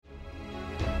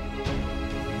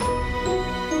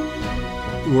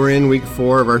We're in week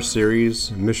 4 of our series,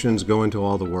 Missions Go Into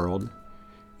All the World.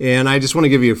 And I just want to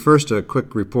give you first a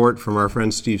quick report from our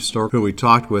friend Steve Stork, who we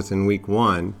talked with in week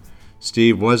 1.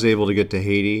 Steve was able to get to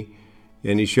Haiti,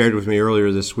 and he shared with me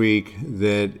earlier this week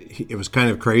that it was kind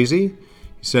of crazy.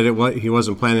 He said he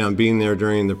wasn't planning on being there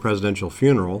during the presidential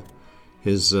funeral.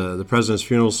 The president's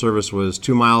funeral service was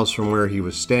 2 miles from where he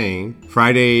was staying.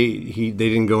 Friday, they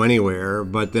didn't go anywhere,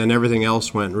 but then everything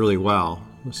else went really well,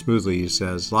 smoothly, he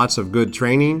says. Lots of good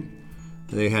training.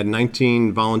 They had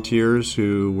 19 volunteers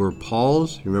who were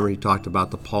Pauls. Remember, he talked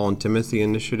about the Paul and Timothy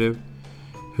initiative,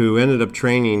 who ended up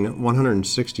training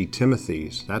 160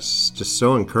 Timothys. That's just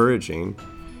so encouraging.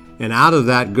 And out of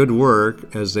that good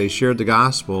work, as they shared the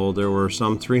gospel, there were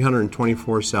some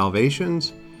 324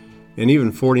 salvations and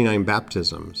even 49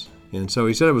 baptisms. And so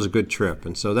he said it was a good trip.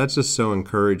 And so that's just so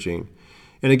encouraging.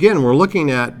 And again, we're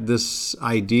looking at this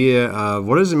idea of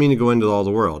what does it mean to go into all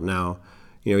the world? Now,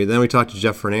 then we talked to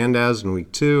Jeff Fernandez in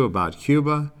week 2 about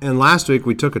Cuba. And last week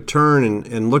we took a turn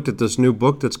and looked at this new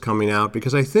book that's coming out,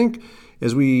 because I think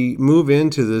as we move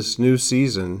into this new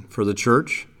season for the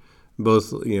church, both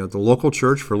the local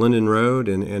church for Linden Road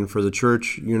and for the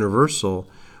church universal,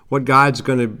 what God's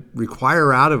going to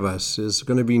require out of us is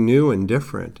going to be new and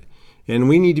different. And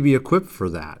we need to be equipped for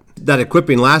that. That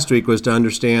equipping last week was to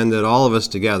understand that all of us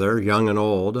together, young and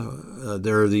old,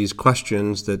 there are these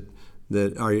questions that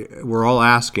we're all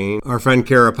asking. Our friend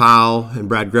Kara Powell and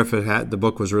Brad Griffith the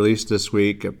book was released this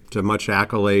week to much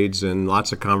accolades and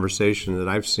lots of conversation that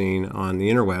I've seen on the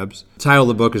interwebs. The title of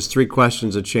the book is 3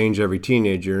 Questions That Change Every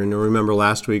Teenager. And remember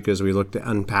last week as we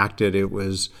unpacked it, it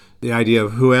was the idea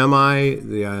of who am I?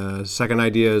 The second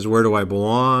idea is where do I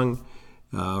belong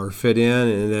or fit in?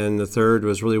 And then the third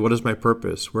was really what is my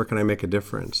purpose? Where can I make a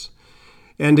difference?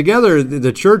 And together,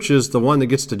 the church is the one that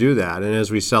gets to do that. And as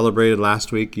we celebrated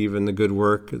last week, even the good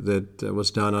work that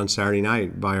was done on Saturday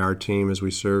night by our team as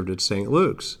we served at St.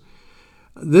 Luke's.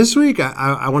 This week,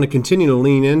 I want to continue to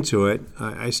lean into it.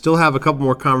 I still have a couple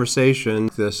more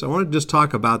conversations. I want to just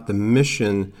talk about the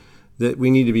mission that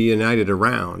we need to be united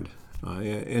around.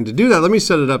 And to do that, let me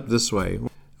set it up this way.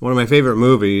 One of my favorite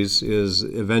movies is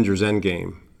Avengers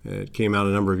Endgame. It came out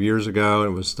a number of years ago. It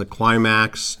was the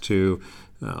climax to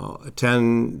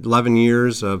 10, 11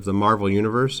 years of the Marvel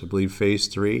Universe, I believe Phase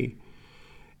 3.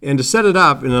 And to set it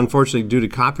up, and unfortunately due to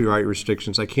copyright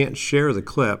restrictions, I can't share the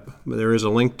clip, but there is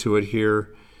a link to it here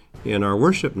in our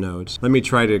worship notes. Let me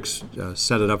try to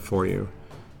set it up for you.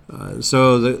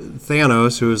 So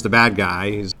Thanos, who is the bad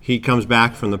guy, he comes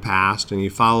back from the past and he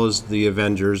follows the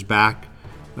Avengers back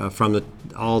from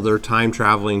all their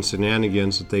time-traveling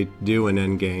shenanigans that they do in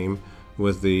Endgame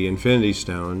with the Infinity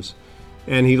Stones.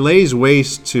 And he lays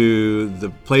waste to the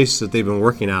place that they've been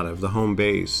working out of, the home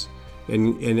base.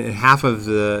 And half of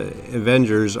the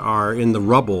Avengers are in the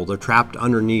rubble. They're trapped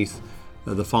underneath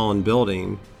the fallen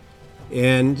building.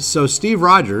 And so Steve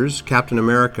Rogers, Captain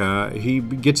America, he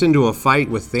gets into a fight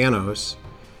with Thanos.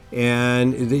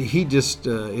 And it's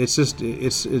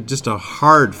just a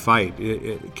hard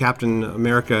fight. Captain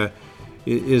America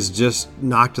is just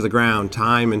knocked to the ground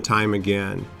time and time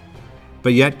again.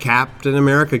 But yet Captain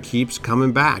America keeps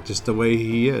coming back just the way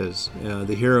he is,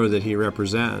 the hero that he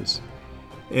represents.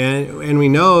 And we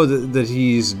know that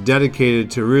he's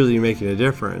dedicated to really making a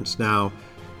difference. Now,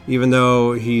 even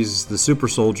though he's the super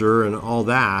soldier and all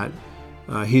that,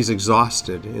 he's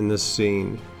exhausted in this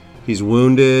scene. He's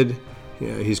wounded,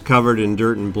 he's covered in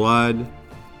dirt and blood,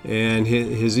 and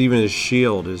even his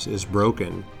shield is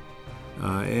broken.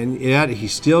 And yet he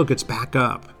still gets back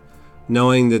up,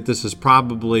 knowing that this is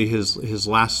probably his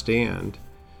last stand,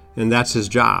 and that's his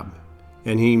job,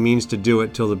 and he means to do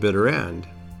it till the bitter end.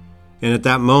 And at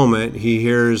that moment, he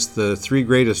hears the 3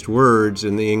 greatest words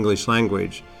in the English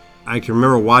language. I can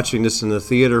remember watching this in the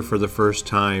theater for the first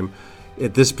time.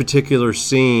 At this particular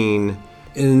scene,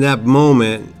 in that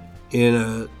moment, in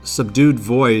a subdued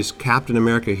voice, Captain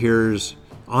America hears,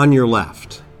 "On your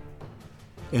left."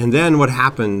 And then what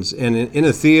happens, and in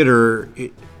a theater,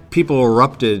 people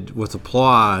erupted with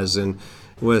applause and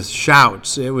with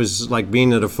shouts. It was like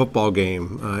being at a football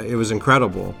game. It was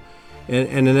incredible.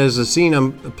 And as the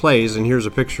scene plays, and here's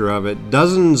a picture of it,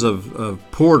 dozens of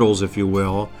portals, if you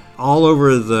will, all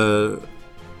over the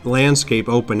landscape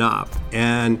open up.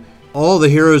 And all the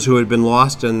heroes who had been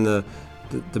lost in the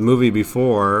movie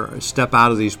before step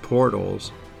out of these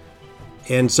portals.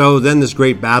 And so then this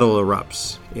great battle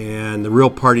erupts, and the real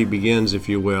party begins, if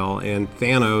you will. And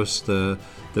Thanos, the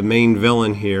main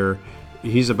villain here,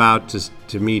 he's about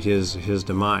to meet his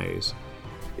demise.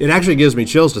 It actually gives me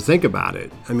chills to think about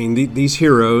it. I mean, these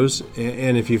heroes,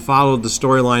 and if you followed the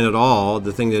storyline at all,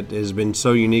 the thing that has been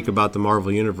so unique about the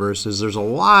Marvel Universe is there's a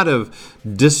lot of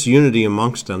disunity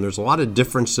amongst them. There's a lot of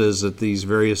differences that these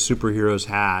various superheroes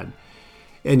had.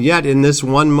 And yet, in this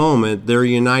one moment, they're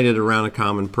united around a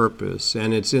common purpose.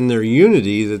 And it's in their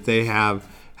unity that they have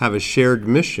a shared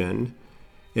mission.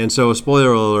 And so, a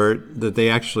spoiler alert, that they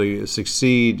actually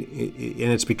succeed,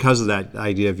 and it's because of that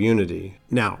idea of unity.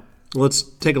 Now, let's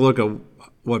take a look at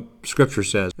what Scripture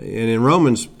says. And in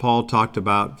Romans, Paul talked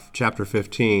about chapter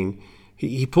 15.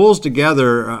 He pulls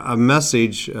together a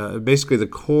message, basically the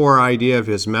core idea of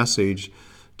his message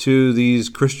to these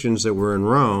Christians that were in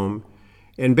Rome.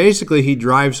 And basically, he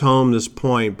drives home this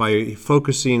point by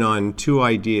focusing on two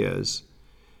ideas.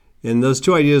 And those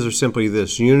two ideas are simply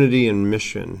this: unity and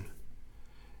mission.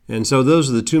 And so those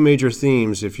are the two major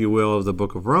themes, if you will, of the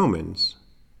book of Romans.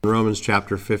 In Romans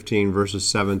chapter 15, verses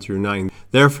 7 through 9.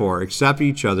 Therefore, accept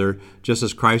each other just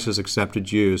as Christ has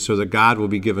accepted you, so that God will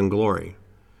be given glory.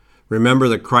 Remember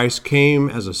that Christ came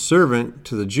as a servant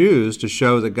to the Jews to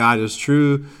show that God is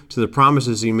true to the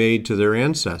promises he made to their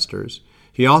ancestors.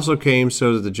 He also came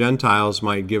so that the Gentiles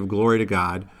might give glory to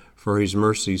God for his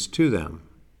mercies to them.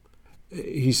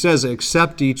 He says,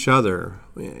 accept each other.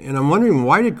 And I'm wondering,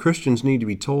 why did Christians need to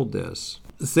be told this?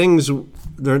 Things,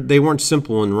 they weren't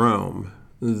simple in Rome.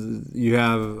 You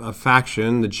have a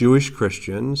faction, the Jewish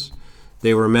Christians.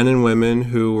 They were men and women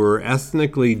who were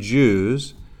ethnically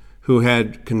Jews who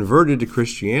had converted to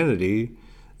Christianity.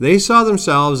 They saw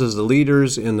themselves as the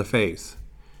leaders in the faith.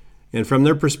 And from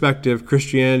their perspective,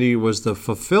 Christianity was the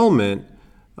fulfillment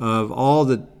of all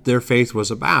that their faith was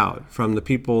about from the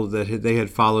people that they had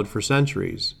followed for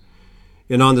centuries.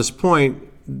 And on this point,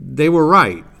 they were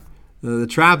right. The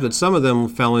trap that some of them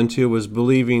fell into was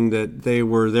believing that they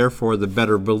were therefore the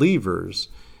better believers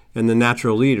and the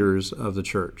natural leaders of the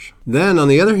church. Then, on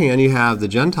the other hand, you have the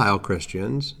Gentile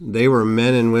Christians. They were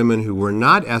men and women who were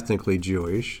not ethnically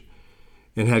Jewish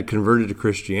and had converted to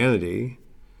Christianity.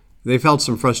 They felt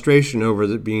some frustration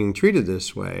over being treated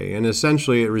this way, and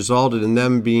essentially it resulted in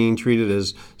them being treated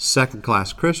as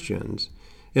second-class Christians.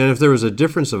 And if there was a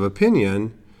difference of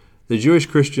opinion, the Jewish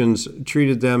Christians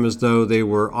treated them as though they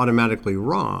were automatically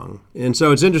wrong. And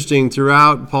so it's interesting,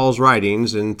 throughout Paul's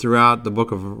writings and throughout the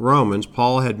book of Romans,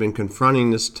 Paul had been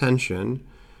confronting this tension,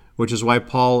 which is why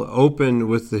Paul opened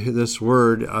with this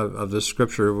word of the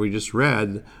scripture we just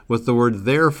read with the word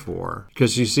therefore.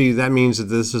 Because you see, that means that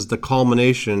this is the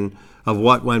culmination of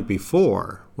what went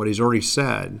before, what he's already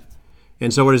said.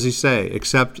 And so what does he say?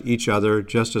 Accept each other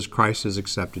just as Christ has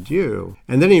accepted you.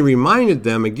 And then he reminded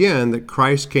them again that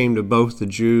Christ came to both the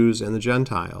Jews and the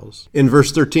Gentiles. In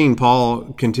verse 13,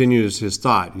 Paul continues his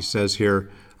thought. He says here,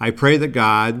 I pray that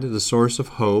God, the source of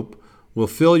hope, will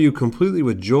fill you completely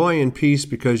with joy and peace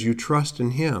because you trust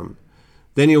in him.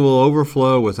 Then you will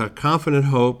overflow with a confident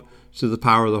hope through the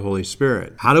power of the Holy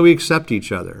Spirit. How do we accept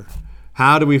each other?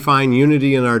 How do we find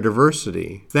unity in our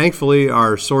diversity? Thankfully,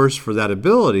 our source for that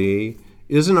ability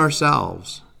isn't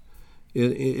ourselves.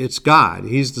 It's God.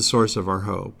 He's the source of our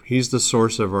hope. He's the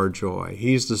source of our joy.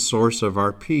 He's the source of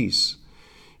our peace.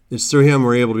 It's through him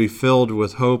we're able to be filled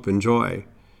with hope and joy.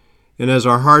 And as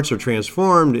our hearts are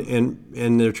transformed,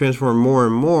 and they're transformed more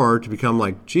and more to become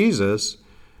like Jesus,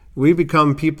 we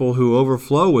become people who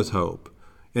overflow with hope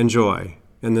and joy.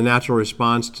 And the natural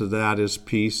response to that is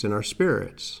peace in our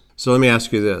spirits. So let me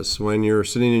ask you this. When you're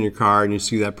sitting in your car and you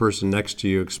see that person next to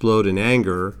you explode in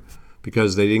anger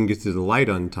because they didn't get through the light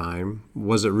on time,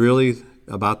 was it really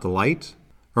about the light?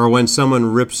 Or when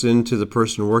someone rips into the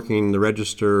person working the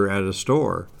register at a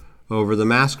store over the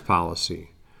mask policy,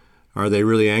 are they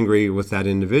really angry with that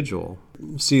individual?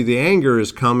 See, the anger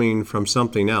is coming from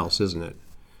something else, isn't it?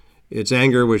 It's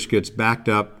anger which gets backed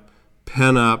up,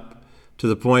 pent up, to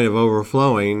the point of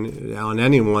overflowing on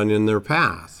anyone in their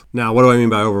path. Now, what do I mean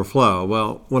by overflow?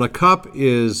 Well, when a cup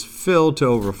is filled to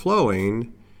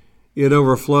overflowing, it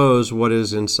overflows what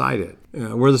is inside it.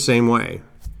 We're the same way.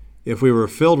 If we were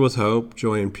filled with hope,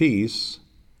 joy, and peace,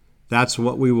 that's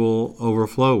what we will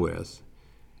overflow with.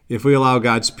 If we allow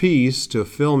God's peace to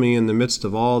fill me in the midst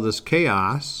of all this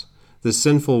chaos, this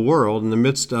sinful world, in the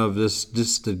midst of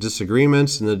the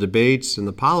disagreements and the debates and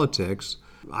the politics,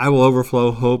 I will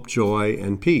overflow hope, joy,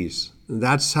 and peace.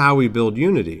 That's how we build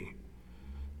unity.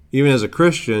 Even as a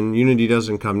Christian, unity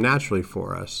doesn't come naturally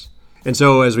for us. And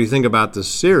so as we think about this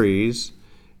series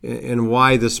and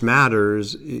why this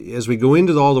matters, as we go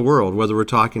into all the world, whether we're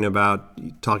talking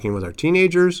with our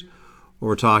teenagers, or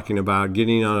we're talking about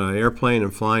getting on an airplane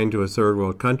and flying to a third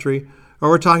world country, or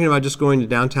we're talking about just going to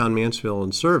downtown Mansfield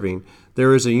and serving,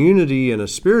 there is a unity and a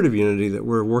spirit of unity that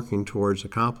we're working towards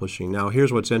accomplishing. Now,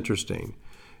 here's what's interesting,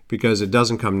 because it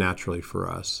doesn't come naturally for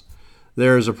us.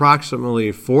 There's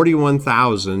approximately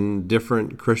 41,000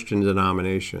 different Christian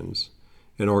denominations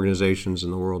and organizations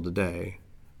in the world today.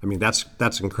 I mean,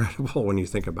 that's incredible when you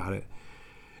think about it.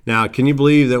 Now, can you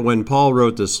believe that when Paul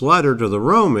wrote this letter to the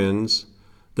Romans,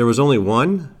 there was only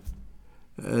one?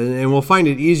 And we'll find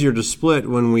it easier to split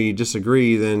when we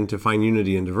disagree than to find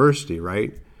unity and diversity,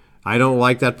 right? I don't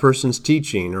like that person's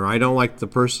teaching, or I don't like the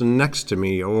person next to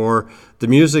me, or the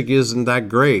music isn't that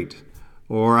great,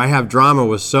 or I have drama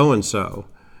with so-and-so.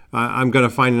 I'm going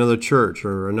to find another church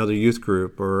or another youth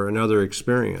group or another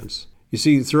experience. You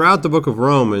see, throughout the book of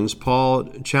Romans, Paul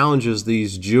challenges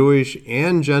these Jewish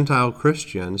and Gentile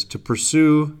Christians to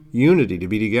pursue unity, to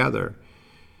be together,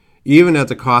 even at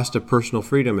the cost of personal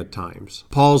freedom at times.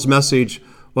 Paul's message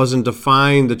wasn't to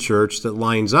find the church that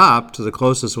lines up to the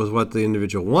closest with what the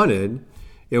individual wanted.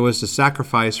 It was to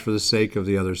sacrifice for the sake of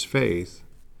the other's faith.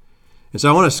 And so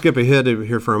I want to skip ahead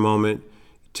here for a moment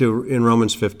to in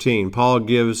Romans 15. Paul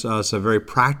gives us a very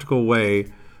practical way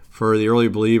for the early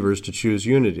believers to choose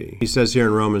unity. He says here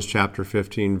in Romans chapter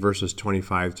 15, verses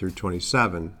 25 through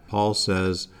 27, Paul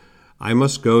says, I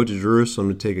must go to Jerusalem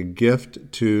to take a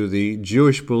gift to the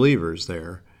Jewish believers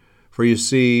there. For you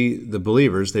see, the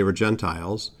believers, they were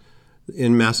Gentiles,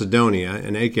 in Macedonia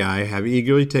and Achaia have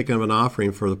eagerly taken up an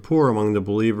offering for the poor among the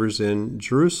believers in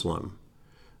Jerusalem.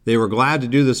 They were glad to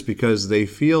do this because they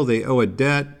feel they owe a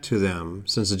debt to them,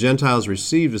 since the Gentiles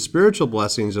received the spiritual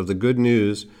blessings of the good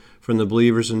news from the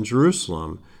believers in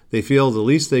Jerusalem. They feel the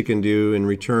least they can do in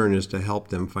return is to help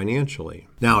them financially.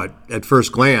 Now, at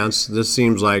first glance, this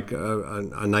seems like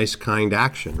a nice, kind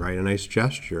action, right? A nice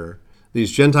gesture.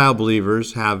 These Gentile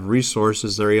believers have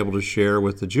resources they're able to share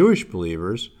with the Jewish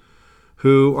believers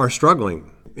who are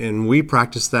struggling. And we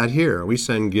practice that here. We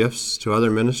send gifts to other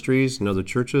ministries and other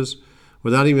churches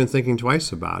without even thinking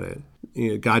twice about it.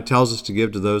 You know, God tells us to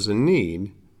give to those in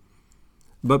need.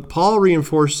 But Paul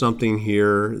reinforced something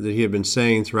here that he had been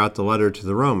saying throughout the letter to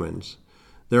the Romans.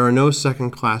 There are no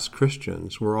second-class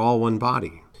Christians. We're all one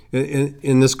body.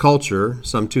 In this culture,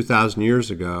 some 2,000 years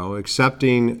ago,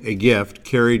 accepting a gift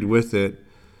carried with it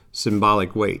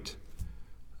symbolic weight.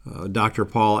 Dr.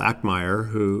 Paul Achmeyer,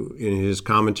 who in his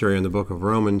commentary on the book of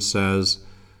Romans says,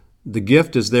 the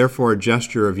gift is therefore a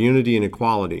gesture of unity and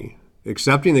equality.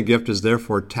 Accepting the gift is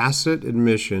therefore tacit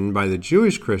admission by the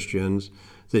Jewish Christians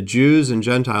that Jews and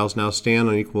Gentiles now stand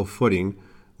on equal footing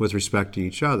with respect to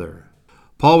each other.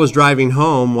 Paul was driving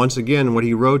home once again what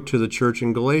he wrote to the church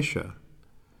in Galatia.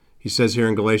 He says here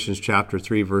in Galatians chapter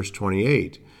 3, verse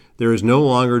 28, there is no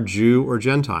longer Jew or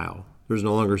Gentile. There is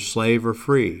no longer slave or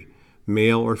free,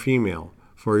 male or female,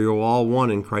 for you are all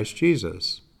one in Christ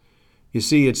Jesus. You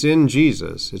see, it's in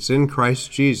Jesus, it's in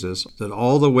Christ Jesus that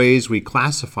all the ways we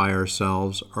classify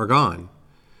ourselves are gone.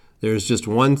 There's just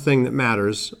one thing that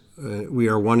matters. We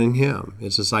are one in Him.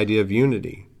 It's this idea of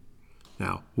unity.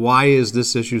 Now, why is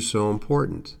this issue so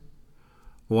important?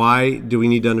 Why do we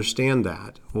need to understand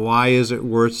that? Why is it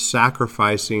worth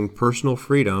sacrificing personal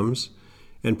freedoms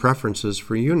and preferences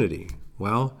for unity?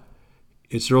 Well,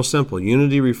 it's real simple.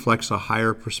 Unity reflects a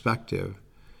higher perspective.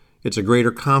 It's a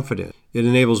greater confidence. It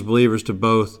enables believers to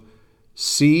both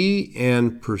see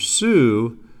and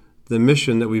pursue the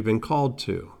mission that we've been called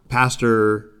to.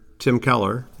 Pastor Tim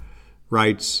Keller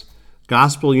writes,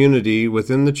 gospel unity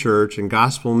within the church and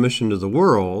gospel mission to the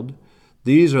world,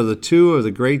 these are the two of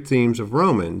the great themes of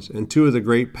Romans and two of the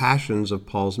great passions of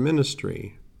Paul's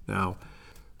ministry. Now,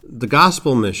 the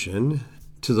gospel mission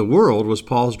to the world was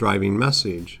Paul's driving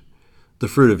message. The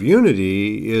fruit of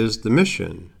unity is the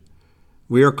mission.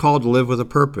 We are called to live with a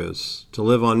purpose, to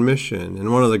live on mission,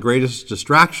 and one of the greatest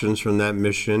distractions from that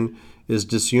mission is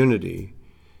disunity.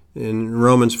 In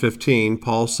Romans 15,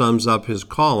 Paul sums up his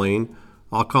calling,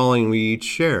 all calling we each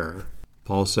share.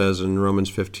 Paul says in Romans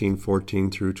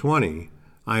 15:14 through 20,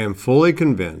 I am fully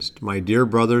convinced, my dear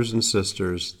brothers and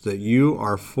sisters, that you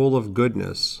are full of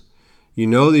goodness. You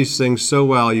know these things so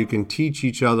well you can teach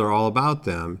each other all about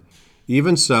them.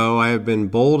 Even so, I have been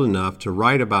bold enough to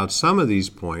write about some of these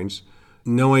points,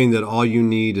 knowing that all you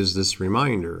need is this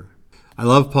reminder. I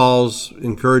love Paul's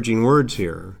encouraging words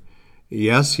here.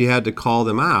 Yes, he had to call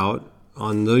them out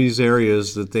on these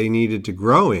areas that they needed to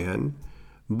grow in,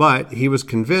 but he was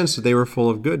convinced that they were full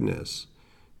of goodness.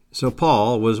 So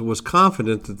Paul was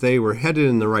confident that they were headed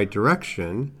in the right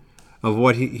direction of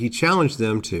what he challenged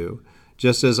them to,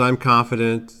 just as I'm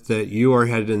confident that you are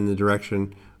headed in the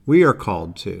direction we are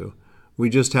called to. We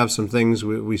just have some things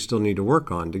we still need to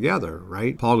work on together,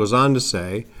 right? Paul goes on to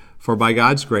say, For by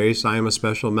God's grace I am a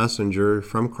special messenger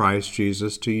from Christ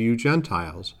Jesus to you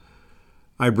Gentiles.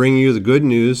 I bring you the good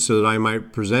news so that I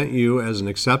might present you as an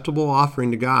acceptable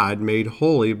offering to God, made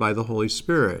holy by the Holy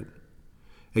Spirit.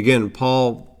 Again,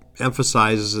 Paul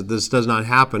emphasizes that this does not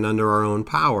happen under our own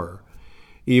power.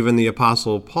 Even the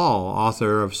Apostle Paul,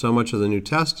 author of so much of the New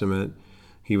Testament,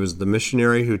 he was the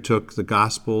missionary who took the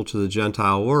gospel to the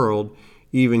Gentile world.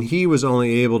 Even he was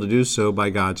only able to do so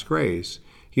by God's grace.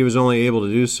 He was only able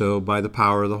to do so by the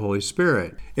power of the Holy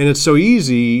Spirit. And it's so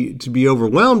easy to be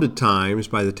overwhelmed at times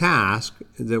by the task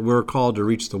that we're called to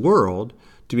reach the world,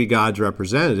 to be God's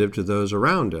representative to those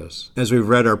around us. As we've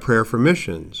read our prayer for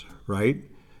missions, right?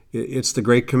 It's the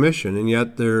Great Commission, and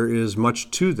yet there is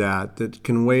much to that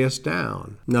can weigh us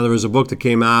down. Now, there was a book that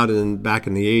came out back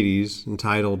in the 80s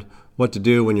entitled What to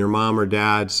Do When Your Mom or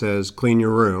Dad Says Clean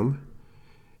Your Room.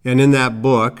 And in that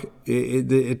book,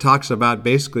 it talks about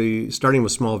basically starting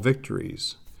with small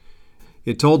victories.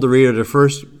 It told the reader to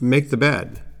first make the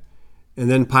bed, and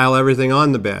then pile everything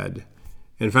on the bed,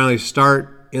 and finally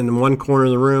start in one corner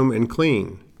of the room and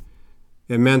clean.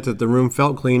 It meant that the room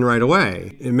felt clean right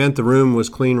away. It meant the room was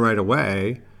clean right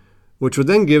away, which would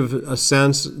then give a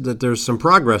sense that there's some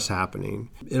progress happening.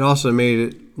 It also made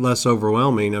it less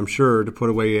overwhelming, I'm sure, to put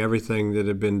away everything that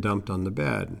had been dumped on the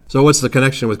bed. So what's the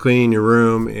connection with cleaning your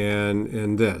room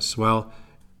and this? Well,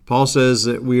 Paul says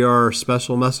that we are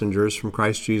special messengers from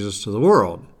Christ Jesus to the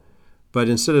world. But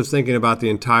instead of thinking about the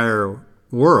entire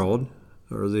world,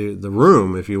 or the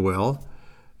room, if you will,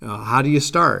 how do you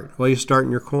start? Well, you start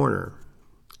in your corner.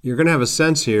 You're going to have a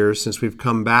sense here, since we've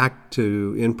come back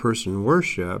to in-person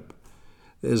worship,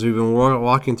 as we've been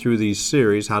walking through these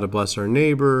series, How to Bless Our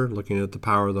Neighbor, looking at the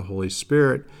power of the Holy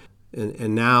Spirit,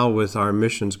 and now with our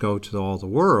missions go to all the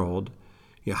world,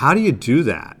 how do you do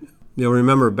that? You'll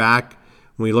remember back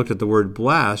when we looked at the word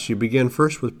bless, you begin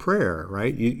first with prayer,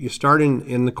 right? You start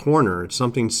in the corner. It's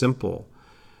something simple.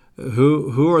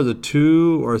 Who are the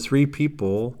 2 or 3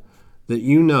 people that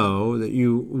you know that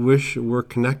you wish were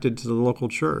connected to the local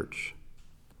church?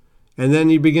 And then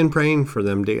you begin praying for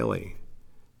them daily.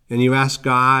 And you ask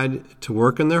God to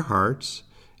work in their hearts,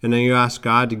 and then you ask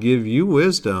God to give you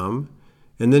wisdom,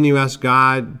 and then you ask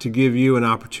God to give you an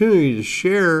opportunity to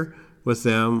share with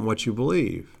them what you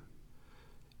believe.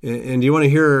 And do you want to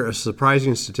hear a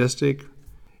surprising statistic?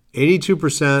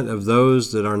 82% of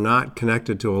those that are not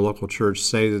connected to a local church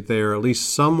say that they are at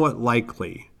least somewhat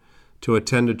likely to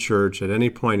attend a church at any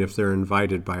point if they're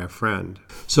invited by a friend.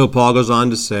 So Paul goes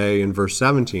on to say in verse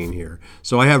 17 here,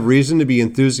 so I have reason to be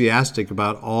enthusiastic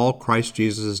about all Christ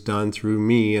Jesus has done through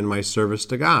me in my service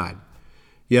to God.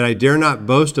 Yet I dare not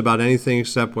boast about anything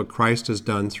except what Christ has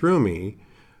done through me,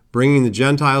 bringing the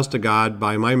Gentiles to God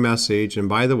by my message, and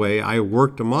by the way, I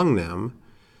worked among them.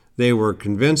 They were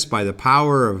convinced by the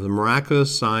power of the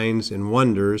miraculous signs and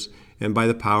wonders and by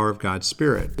the power of God's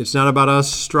Spirit. It's not about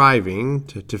us striving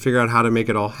to figure out how to make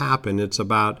it all happen. It's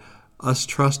about us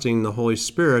trusting the Holy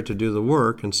Spirit to do the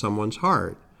work in someone's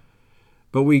heart.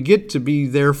 But we get to be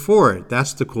there for it.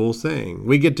 That's the cool thing.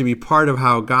 We get to be part of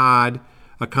how God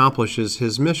accomplishes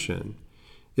his mission.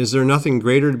 Is there nothing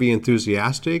greater to be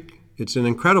enthusiastic? It's an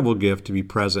incredible gift to be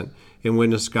present and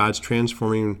witness God's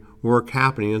transforming work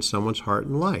happening in someone's heart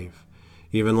and life.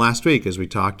 Even last week, as we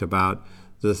talked about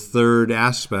the third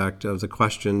aspect of the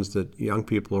questions that young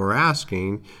people are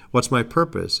asking, what's my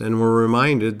purpose? And we're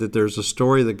reminded that there's a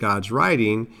story that God's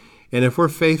writing, and if we're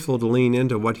faithful to lean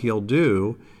into what he'll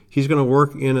do, he's going to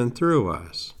work in and through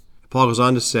us. Paul goes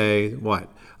on to say,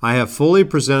 what? I have fully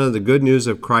presented the good news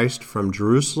of Christ from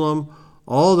Jerusalem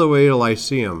all the way to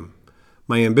Lyceum.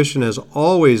 My ambition has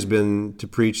always been to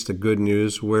preach the good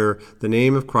news where the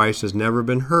name of Christ has never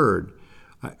been heard,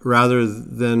 rather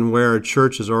than where a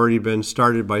church has already been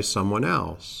started by someone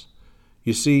else.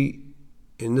 You see,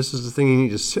 and this is the thing you need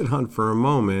to sit on for a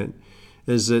moment,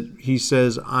 is that he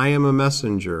says, I am a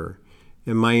messenger,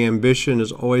 and my ambition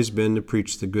has always been to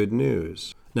preach the good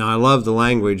news. Now, I love the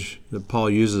language that Paul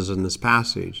uses in this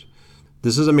passage.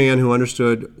 This is a man who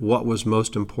understood what was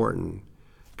most important: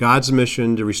 God's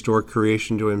mission to restore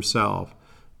creation to himself,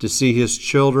 to see his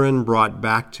children brought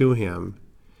back to him.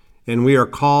 And we are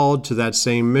called to that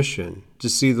same mission, to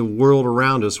see the world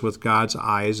around us with God's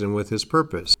eyes and with his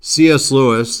purpose. C.S.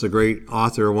 Lewis, the great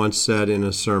author, once said in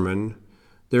a sermon,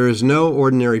 there is no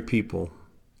ordinary people.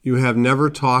 You have never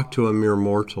talked to a mere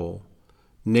mortal.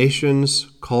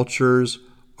 Nations, cultures,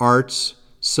 arts,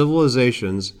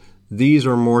 civilizations, these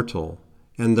are mortal,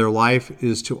 and their life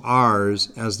is to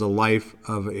ours as the life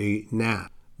of a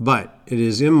gnat. But it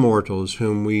is immortals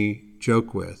whom we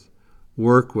joke with,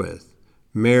 work with,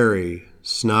 marry,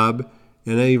 snub,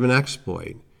 and even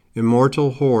exploit.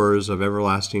 immortal horrors of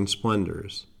everlasting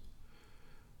splendors.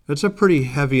 That's a pretty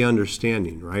heavy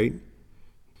understanding, right?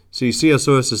 See, C.S.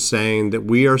 Lewis is saying that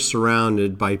we are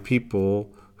surrounded by people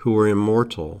who are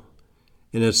immortal,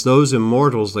 and it's those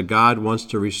immortals that God wants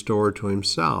to restore to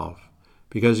himself,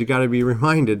 because you got to be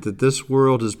reminded that this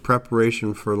world is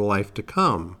preparation for the life to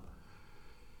come,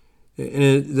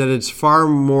 and that it's far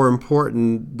more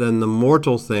important than the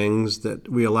mortal things that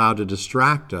we allow to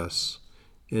distract us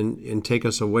and take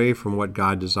us away from what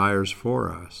God desires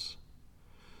for us.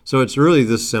 So it's really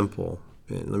this simple.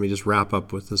 And let me just wrap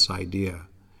up with this idea.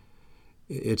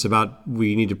 It's about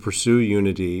we need to pursue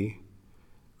unity,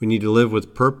 we need to live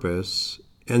with purpose,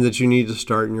 and that you need to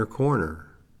start in your corner.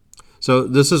 So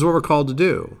this is what we're called to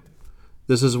do.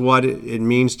 This is what it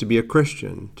means to be a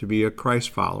Christian, to be a Christ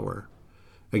follower.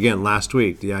 Again, last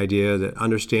week, the idea that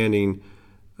understanding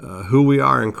who we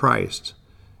are in Christ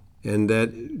and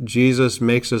that Jesus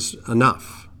makes us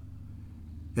enough.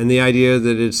 And the idea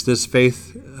that it's this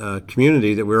faith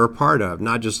community that we're a part of,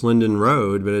 not just Linden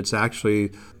Road, but it's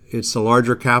the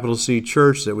larger capital C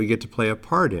church that we get to play a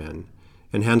part in.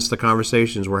 And hence the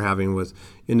conversations we're having with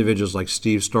individuals like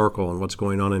Steve Storkel and what's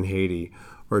going on in Haiti,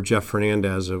 or Jeff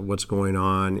Fernandez of what's going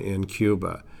on in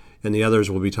Cuba, and the others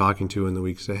we'll be talking to in the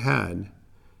weeks ahead.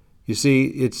 You see,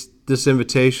 it's this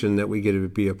invitation that we get to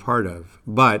be a part of,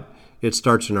 but it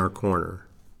starts in our corner.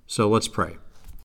 So let's pray.